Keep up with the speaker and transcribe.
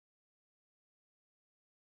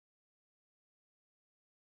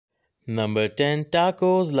Number 10.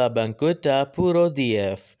 Tacos La Banqueta Puro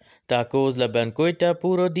DF. Tacos La Banqueta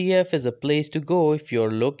Puro DF is a place to go if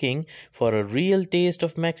you're looking for a real taste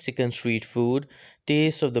of Mexican street food.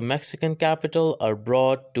 Tastes of the Mexican capital are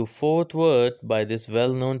brought to Fort Worth by this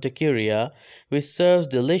well-known taqueria, which serves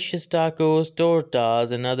delicious tacos,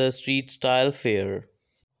 tortas, and other street-style fare.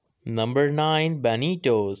 Number 9.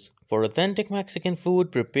 Benito's. For authentic Mexican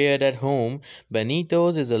food prepared at home,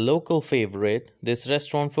 Benito's is a local favorite. This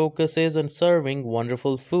restaurant focuses on serving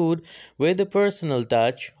wonderful food with a personal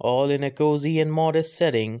touch, all in a cozy and modest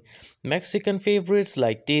setting. Mexican favorites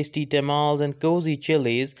like tasty tamales and cozy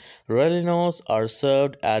chilies, rellenos are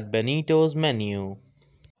served at Benito's menu.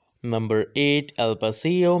 Number 8. El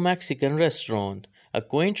Paseo Mexican Restaurant. A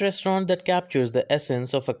quaint restaurant that captures the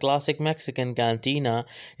essence of a classic Mexican cantina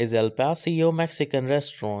is El Paseo Mexican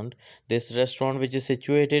Restaurant. This restaurant, which is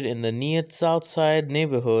situated in the near South Side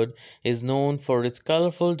neighborhood, is known for its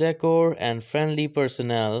colorful decor and friendly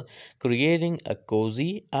personnel, creating a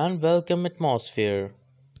cozy and welcome atmosphere.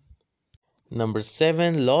 Number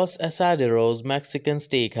 7. Los Asaderos Mexican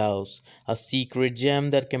Steakhouse. A secret gem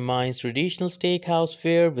that combines traditional steakhouse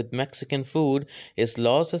fare with Mexican food is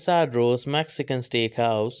Los Asaderos Mexican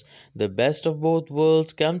Steakhouse. The best of both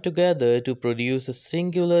worlds come together to produce a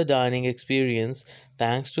singular dining experience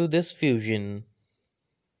thanks to this fusion.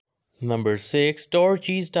 Number 6.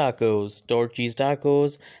 Torchy's Tacos. Torchy's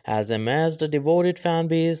Tacos has amassed a devoted fan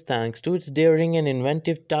base thanks to its daring and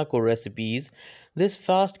inventive taco recipes. This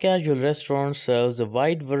fast casual restaurant serves a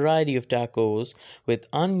wide variety of tacos with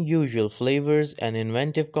unusual flavors and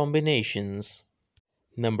inventive combinations.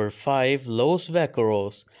 Number 5. Los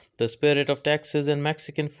Vaqueros. The spirit of Texas and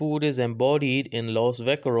Mexican food is embodied in Los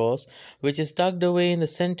Vaqueros, which is tucked away in the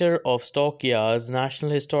center of Stockyards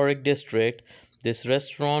National Historic District. This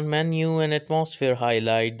restaurant menu and atmosphere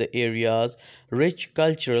highlight the area's rich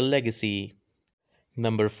cultural legacy.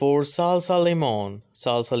 Number 4. Salsa Limon.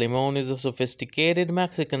 Salsa Limon is a sophisticated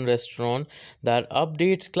Mexican restaurant that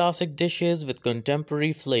updates classic dishes with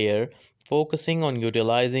contemporary flair, focusing on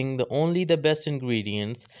utilizing only the best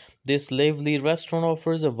ingredients. This lively restaurant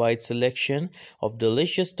offers a wide selection of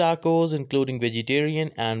delicious tacos, including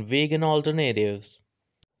vegetarian and vegan alternatives.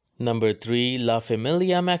 Number 3. La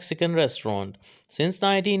Familia Mexican Restaurant. Since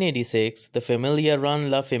 1986, the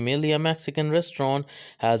Familia-run La Familia Mexican Restaurant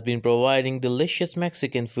has been providing delicious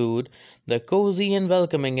Mexican food. The cozy and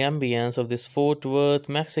welcoming ambience of this Fort Worth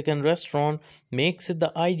Mexican restaurant makes it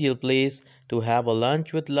the ideal place to have a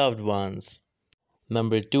lunch with loved ones.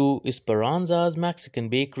 Number 2. Esperanza's Mexican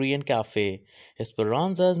Bakery and Cafe.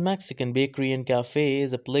 Esperanza's Mexican Bakery and Cafe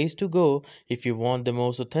is a place to go if you want the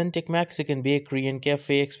most authentic Mexican bakery and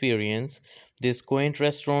cafe experience. This quaint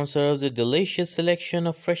restaurant serves a delicious selection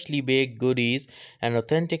of freshly baked goodies and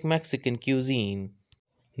authentic Mexican cuisine.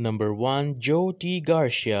 Number 1. Joe T.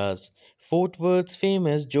 Garcia's. Fort Worth's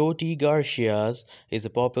famous Joe T. Garcia's is a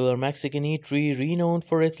popular Mexican eatery renowned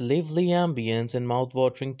for its lively ambience and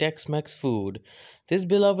mouth-watering Tex-Mex food. This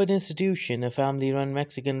beloved institution, a family-run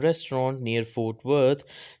Mexican restaurant near Fort Worth,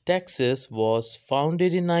 Texas, was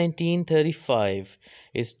founded in 1935.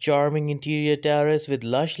 Its charming interior terrace with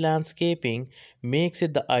lush landscaping makes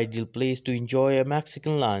it the ideal place to enjoy a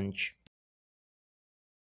Mexican lunch.